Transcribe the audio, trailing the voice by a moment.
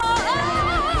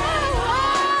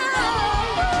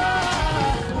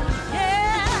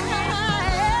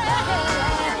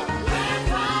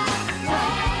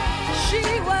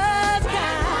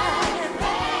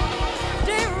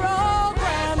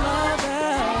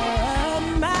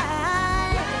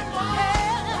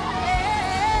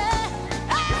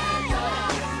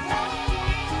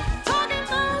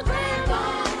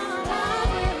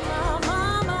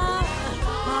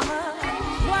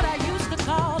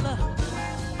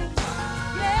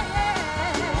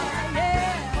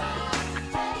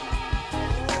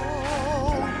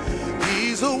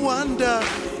wonder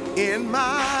in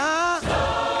my soul.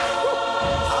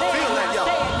 I feel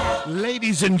that, y'all.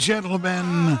 Ladies and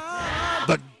gentlemen,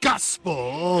 the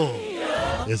gospel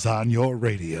is on your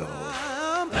radio.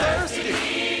 I'm thirsty.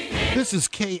 This is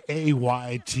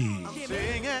KAYT,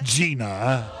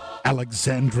 Gina,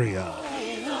 Alexandria,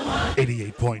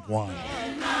 88.1.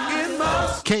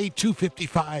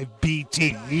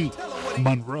 K255BT,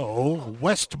 Monroe,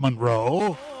 West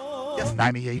Monroe,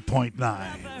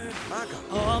 98.9.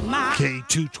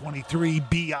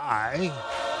 K223BI,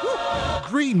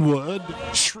 Greenwood,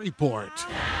 Shreveport,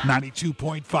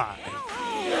 92.5.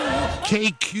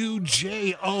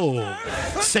 KQJO,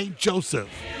 St. Joseph,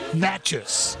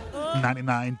 Natchez,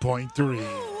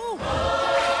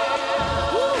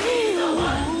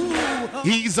 99.3.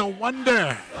 He's a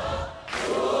wonder.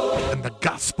 And the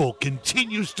gospel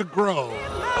continues to grow.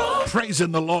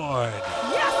 Praising the Lord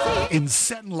in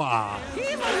Senla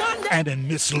and in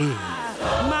Miss Lou.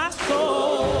 My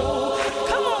soul.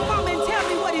 Come on, Mama, and tell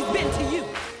me what he's been to you.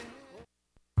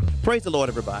 Praise the Lord,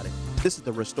 everybody. This is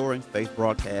the Restoring Faith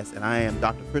broadcast, and I am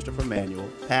Dr. Christopher Manuel,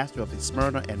 pastor of the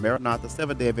Smyrna and Maranatha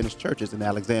Seventh-day Adventist churches in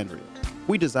Alexandria.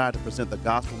 We desire to present the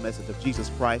gospel message of Jesus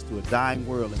Christ to a dying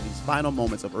world in these final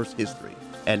moments of Earth's history.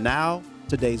 And now,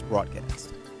 today's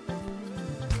broadcast.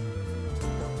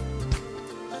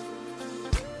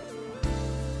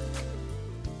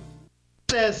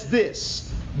 Says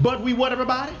this, but we what,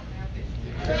 everybody?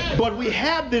 But we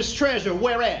have this treasure,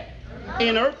 where at?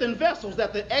 In earthen vessels,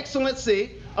 that the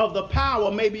excellency of the power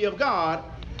may be of God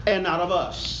and not of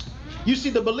us. You see,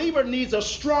 the believer needs a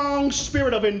strong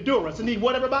spirit of endurance. You need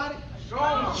what, everybody?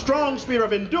 Strong spirit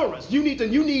of endurance. You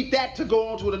need that to go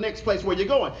on to the next place where you're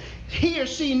going. He or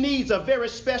she needs a very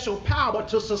special power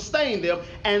to sustain them.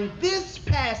 And this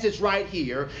passage right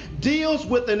here deals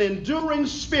with an enduring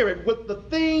spirit, with the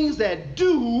things that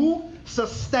do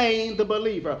sustain the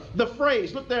believer. The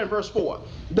phrase, look there in verse 4.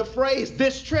 The phrase,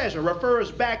 this treasure, refers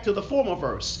back to the former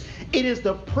verse. It is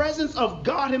the presence of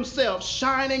God himself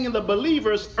shining in the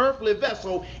believer's earthly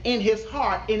vessel, in his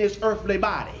heart, in his earthly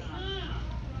body.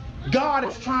 God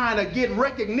is trying to get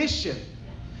recognition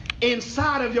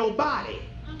inside of your body.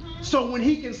 So when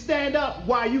he can stand up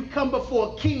while you come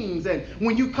before kings, and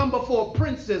when you come before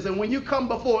princes, and when you come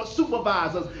before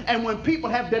supervisors, and when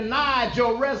people have denied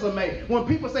your resume, when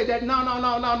people say that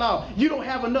no, you don't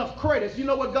have enough credits, you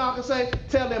know what God can say?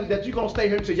 Tell them that you're going to stay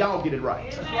here until y'all get it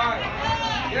right. That's right.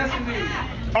 Yes, indeed.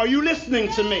 Are you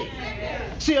listening to me?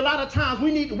 See, a lot of times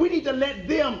we need to let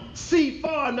them see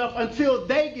far enough until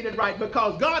they get it right,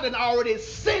 because God had already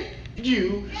sent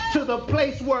you to the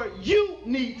place where you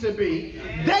need to be.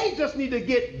 They just need to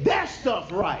get their stuff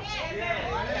right.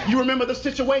 You remember the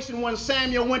situation when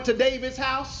Samuel went to David's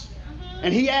house?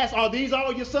 And he asked, are these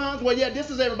all your sons? Well, yeah, this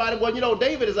is everybody. Well, you know,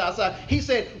 David is outside. He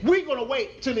said, we're going to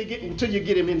wait till you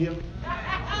get him in here.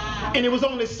 And it was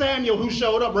only Samuel who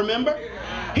showed up, remember?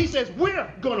 He says, we're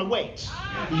going to wait.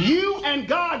 You and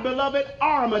God, beloved,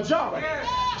 are a majority.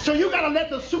 So you got to let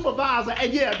the supervisor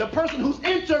and, the person who's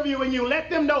interviewing you, let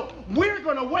them know we're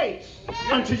going to wait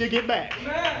until you get back.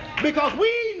 Because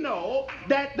we know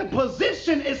that the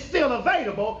position is still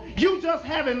available. You just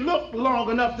haven't looked long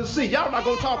enough to see. Y'all not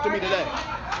going to talk to me today.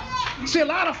 See, a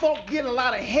lot of folk get a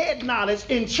lot of head knowledge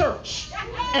in church,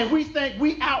 and we think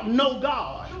we out-know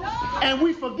God. And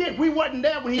we forget we wasn't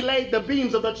there when he laid the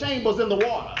beams of the chambers in the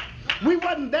water. We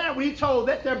wasn't there when he told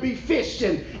that there be fish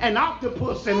and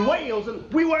octopus and whales, and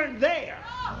we weren't there.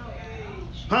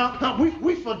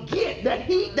 We forget that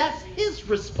that's his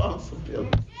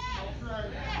responsibility.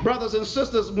 Brothers and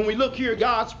sisters, when we look here,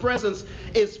 God's presence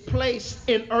is placed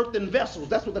in earthen vessels.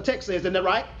 That's what the text says, isn't that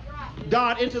right?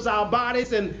 God enters our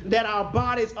bodies, and that our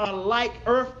bodies are like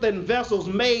earthen vessels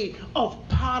made of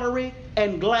pottery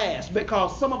and glass,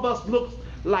 because some of us look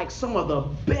like some of the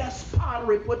best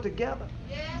pottery put together.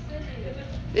 Yes,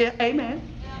 yeah, amen.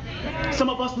 Some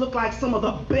of us look like some of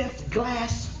the best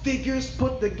glass figures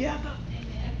put together,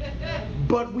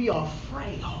 but we are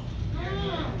frail.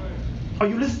 Are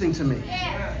you listening to me?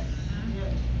 Yes.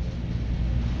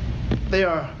 They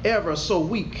are ever so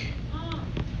weak,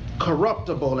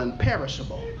 corruptible and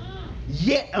perishable.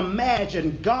 Yet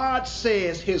imagine God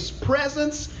says his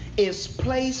presence is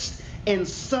placed in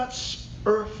such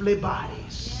earthly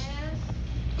bodies.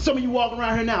 Some of you walking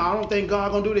around here now, I don't think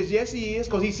God gonna do this. Yes, he is,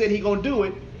 because he said he gonna do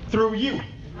it through you.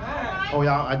 Oh,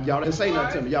 y'all didn't say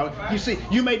nothing to me. Y'all, you see,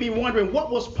 you may be wondering,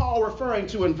 what was Paul referring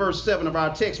to in verse 7 of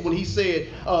our text when he said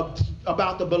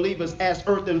about the believers as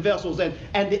earthen vessels? And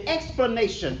the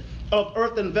explanation of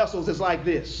earthen vessels is like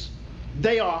this.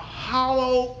 They are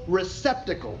hollow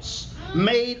receptacles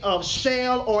made of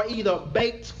shell or either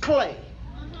baked clay.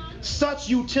 Such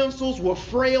utensils were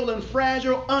frail and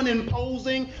fragile,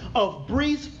 unimposing, of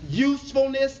brief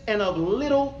usefulness, and of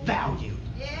little value.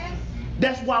 Yes.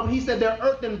 That's why when he said they're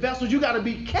earthen vessels, you got to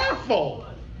be careful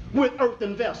with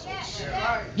earthen vessels. Yes.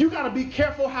 You got to be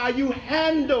careful how you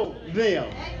handle them.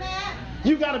 Amen.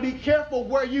 You got to be careful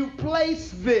where you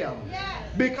place them. Yes.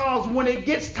 Because when it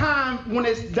gets time, when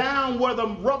it's down where the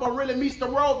rubber really meets the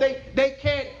road, they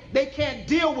can't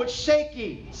deal with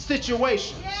shaky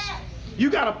situations. Yes. You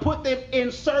got to put them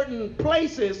in certain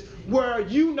places where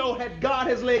you know that God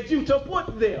has led you to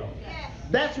put them. Yes.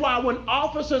 That's why when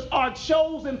officers are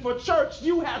chosen for church,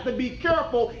 you have to be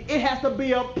careful. It has to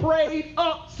be a prayed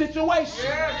up situation.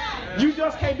 Yes. You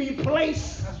just can't be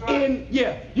placed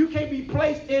you can't be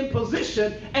placed in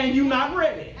position and you're not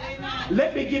ready. Amen.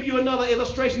 Let me give you another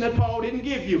illustration that Paul didn't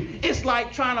give you. It's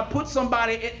like trying to put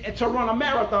somebody to run a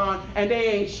marathon and they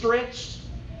ain't stretched.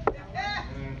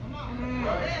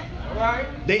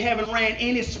 They haven't ran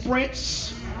any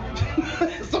sprints.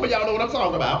 Some of y'all know what I'm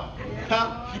talking about.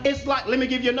 Huh? It's like, let me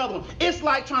give you another one. It's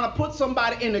like trying to put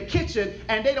somebody in the kitchen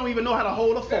and they don't even know how to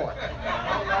hold a fork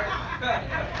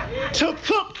to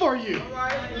cook for you.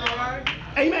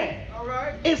 Amen.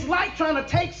 It's like trying to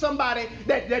take somebody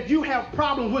that you have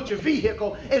problems with your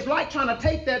vehicle. It's like trying to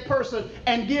take that person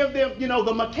and give them,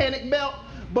 the mechanic belt,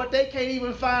 but they can't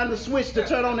even find the switch to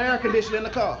turn on the air conditioner in the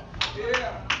car.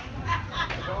 Yeah.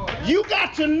 You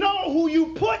got to know who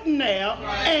you put in there,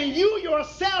 and you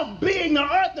yourself, being the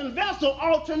earthen vessel,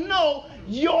 ought to know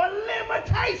your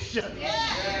limitations.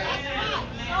 Yes.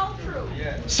 So true.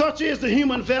 Such is the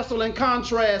human vessel in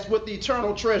contrast with the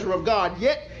eternal treasure of God.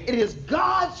 Yet it is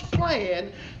God's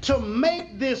plan to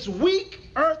make this weak,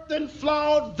 earthen,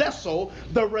 flawed vessel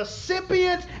the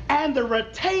recipient and the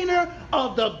retainer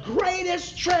of the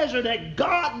greatest treasure that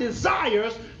God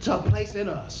desires to place in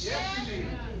us. Yes.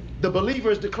 The believer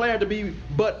is declared to be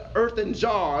but earthen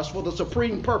jars for the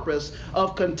supreme purpose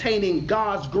of containing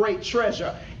God's great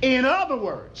treasure. In other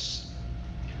words,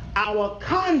 our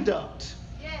conduct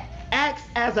acts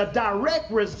as a direct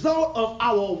result of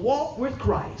our walk with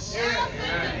Christ.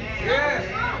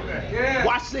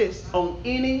 Watch this. On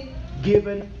any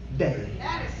given day,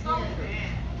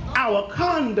 our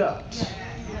conduct,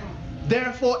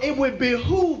 therefore, it would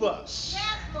behoove us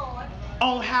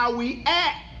on how we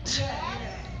act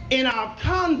in our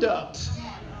conduct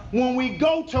when we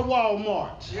go to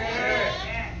Walmart.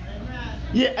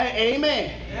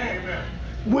 Amen.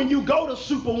 When you go to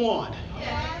Super One.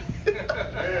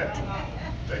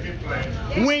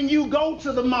 When you go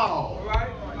to the mall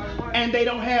and they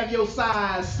don't have your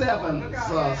size 7s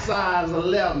or size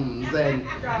 11s,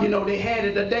 and they had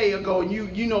it a day ago, and you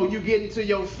get into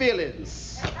your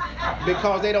feelings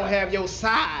because they don't have your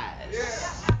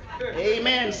size.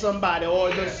 Amen, somebody.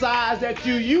 Or the size that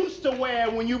you used to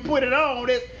wear when you put it on,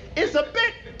 it's a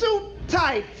bit too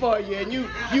tight for you, and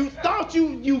you thought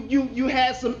you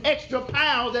had some extra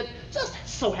pounds that just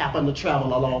so happened to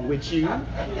travel along with you.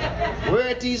 Where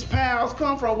did these pounds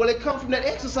come from? Well, it comes from that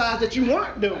exercise that you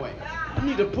weren't doing. You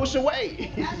need to push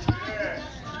away.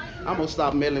 I'm going to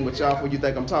stop meddling with y'all before you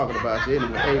think I'm talking about you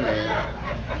anyway.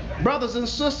 Amen. Brothers and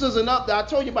sisters, and I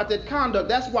told you about that conduct.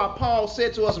 That's why Paul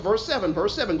said to us, verse 7,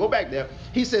 go back there.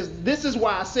 He says, this is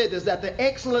why I said this, that the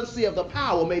excellency of the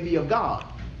power may be of God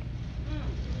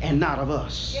and not of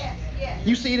us. Yes, yes.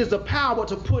 You see, it is the power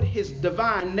to put his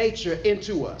divine nature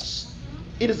into us.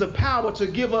 It is the power to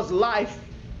give us life,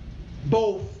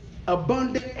 both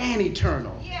abundant and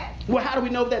eternal. Yes. Well, how do we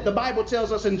know that? The Bible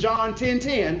tells us in John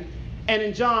 10:10 and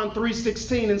in John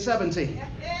 3:16 and 17.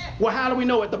 Yes. Well, how do we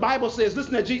know it? The Bible says,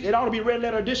 listen, it ought to be red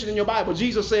letter edition in your Bible.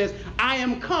 Jesus says, I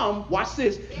am come, watch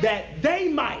this, that they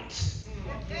might.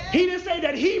 Yes. He didn't say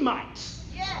that he might.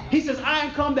 He says, I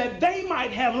am come that they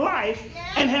might have life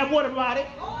and have what about it?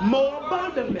 More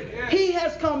abundantly. He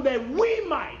has come that we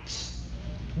might.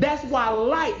 That's why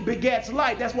light begets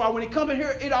light. That's why when he come in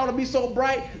here, it ought to be so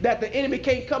bright that the enemy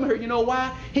can't come here. You know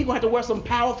why? He's going to have to wear some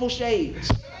powerful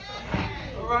shades.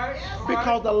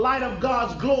 Because the light of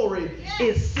God's glory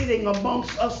is sitting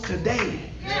amongst us today.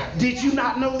 Did you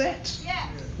not know that?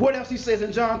 What else he says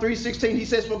in John 3:16? He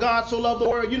says, for God so loved the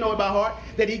world, you know it by heart,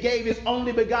 that he gave his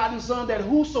only begotten son, that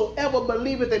whosoever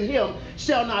believeth in him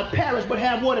shall not perish, but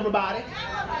have what, everybody?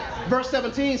 Verse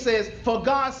 17 says, for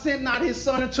God sent not his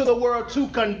son into the world to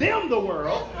condemn the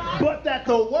world, but that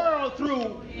the world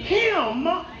through him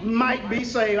might be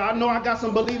saved. I know I got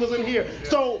some believers in here.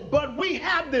 So, but we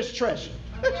have this treasure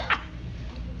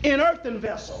in earthen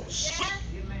vessels,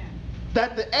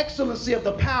 that the excellency of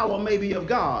the power may be of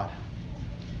God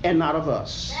and not of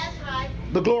us. That's right.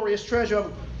 The glorious treasure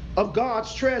of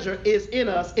God's treasure is in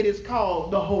us. It is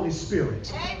called the Holy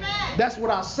Spirit. Amen. That's what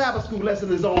our Sabbath school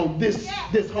lesson is on this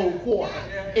whole quarter.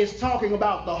 It's talking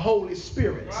about the Holy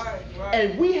Spirit. Right.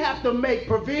 And we have to make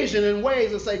provision in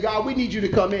ways and say, God, we need you to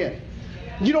come in.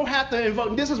 You don't have to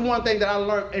invoke. This is one thing that I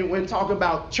learned when talking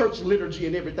about church liturgy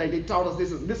and everything. They taught us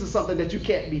this is something that you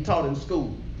can't be taught in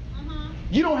school.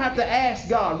 You don't have to ask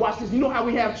God. Watch this. You know how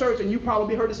we have church, and you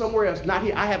probably heard it somewhere else. Not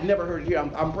here. I have never heard it here.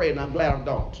 I'm praying. I'm glad I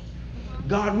don't.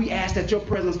 God, we ask that your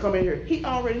presence come in here. He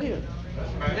already lives.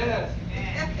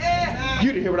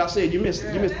 You didn't hear what I said. You missed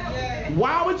it. You missed it.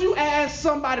 Why would you ask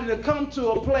somebody to come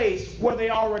to a place where they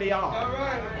already are?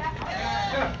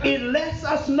 It lets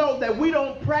us know that we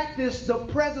don't practice the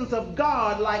presence of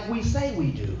God like we say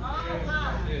we do.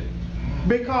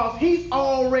 Because he's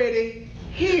already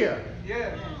here.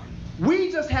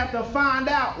 We just have to find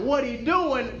out what he's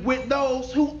doing with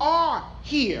those who are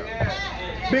here.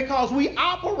 Because we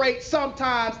operate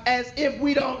sometimes as if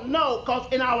we don't know,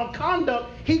 because in our conduct,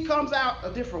 he comes out a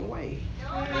different way.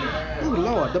 Oh,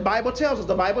 Lord. The Bible tells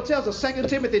us, 2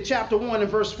 Timothy chapter 1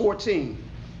 and verse 14.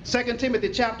 2 Timothy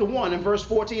chapter 1 and verse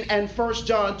 14 and 1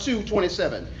 John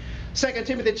 2:27. 2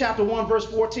 Timothy chapter 1 verse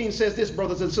 14 says this,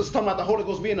 brothers and sisters, talking about the Holy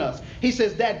Ghost being us. He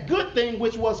says, that good thing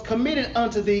which was committed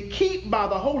unto thee, keep by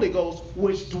the Holy Ghost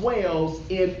which dwells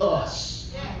in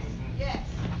us. Yes.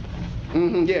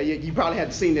 Yeah, you probably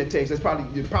hadn't seen that text. That's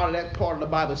probably that part of the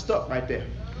Bible stuck right there.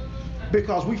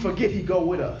 Because we forget he go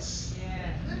with us.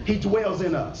 He dwells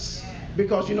in us.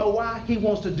 Because you know why? He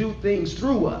wants to do things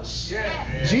through us.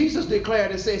 Jesus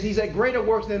declared and says, he said, greater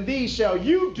works than these shall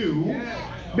you do.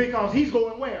 Because he's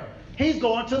going where? He's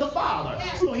going to the Father.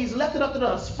 So he's left it up to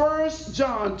us. 1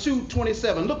 John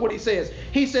 2:27. Look what he says.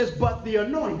 He says, but the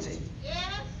anointing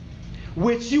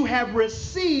which you have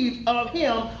received of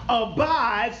him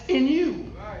abides in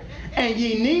you. And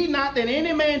ye need not that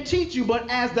any man teach you, but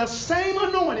as the same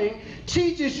anointing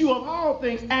teaches you of all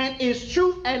things, and is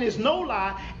truth and is no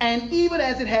lie, and even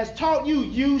as it has taught you,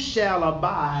 you shall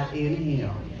abide in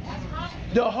him.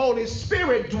 The Holy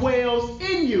Spirit dwells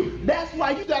in you. That's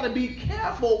why you got to be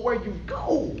careful where you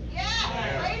go.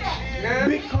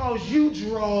 Because you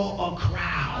draw a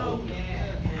crowd.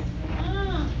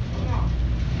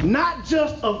 Not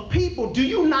just of people. Do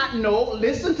you not know,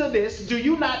 listen to this, do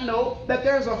you not know that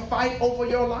there's a fight over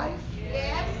your life?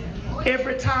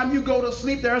 Every time you go to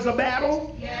sleep, there's a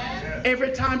battle.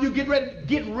 Every time you get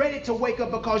ready to wake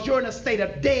up because you're in a state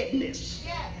of deadness.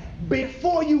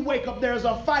 Before you wake up, there's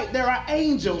a fight. There are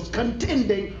angels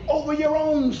contending over your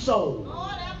own soul.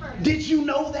 Did you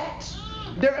know that?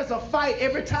 There is a fight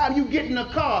every time you get in a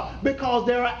car because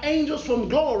there are angels from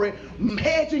glory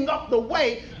hedging up the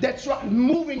way that's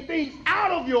moving things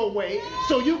out of your way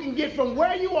so you can get from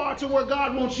where you are to where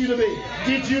God wants you to be.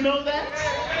 Did you know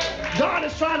that? God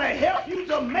is trying to help you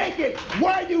to make it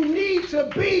where you need to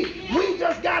be. We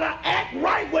just got to act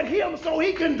right with him so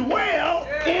he can dwell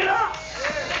in us.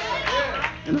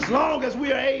 And as long as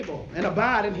we are able and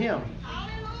abide in him,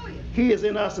 he is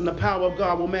in us and the power of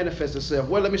God will manifest itself.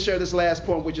 Well, let me share this last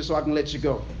point with you so I can let you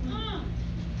go.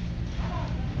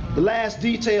 The last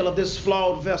detail of this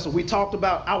flawed vessel, we talked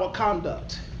about our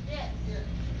conduct.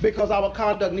 Because our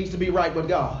conduct needs to be right with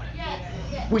God.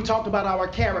 We talked about our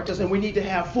characters, and we need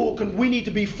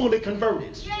to be fully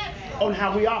converted on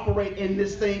how we operate in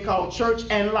this thing called church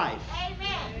and life.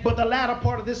 But the latter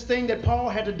part of this thing that Paul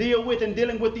had to deal with in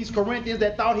dealing with these Corinthians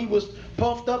that thought he was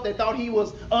puffed up, that thought he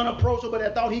was unapproachable,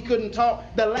 that thought he couldn't talk,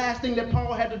 the last thing that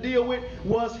Paul had to deal with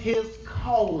was his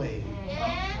calling.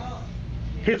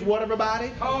 His what,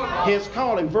 everybody? His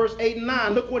calling. Verse 8 and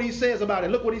 9. Look what he says about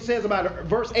it. Look what he says about it.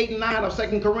 Verse 8 and 9 of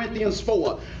 2 Corinthians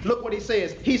 4. Look what he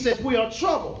says. He says, we are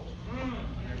troubled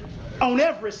on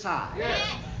every side,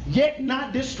 yet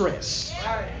not distressed.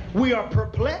 We are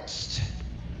perplexed,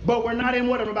 but we're not in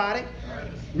what, everybody?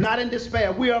 Not in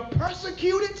despair. We are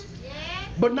persecuted,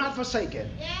 but not forsaken.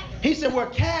 He said we're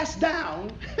cast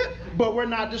down, but we're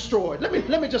not destroyed. Let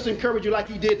me just encourage you like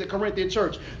he did the Corinthian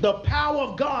church. The power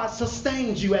of God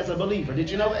sustains you as a believer.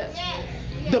 Did you know that?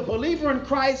 The believer in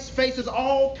Christ faces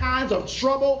all kinds of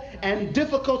trouble and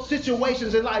difficult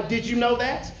situations in life. Did you know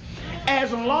that?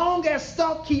 As long as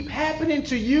stuff keep happening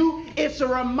to you, it's a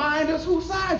reminder whose side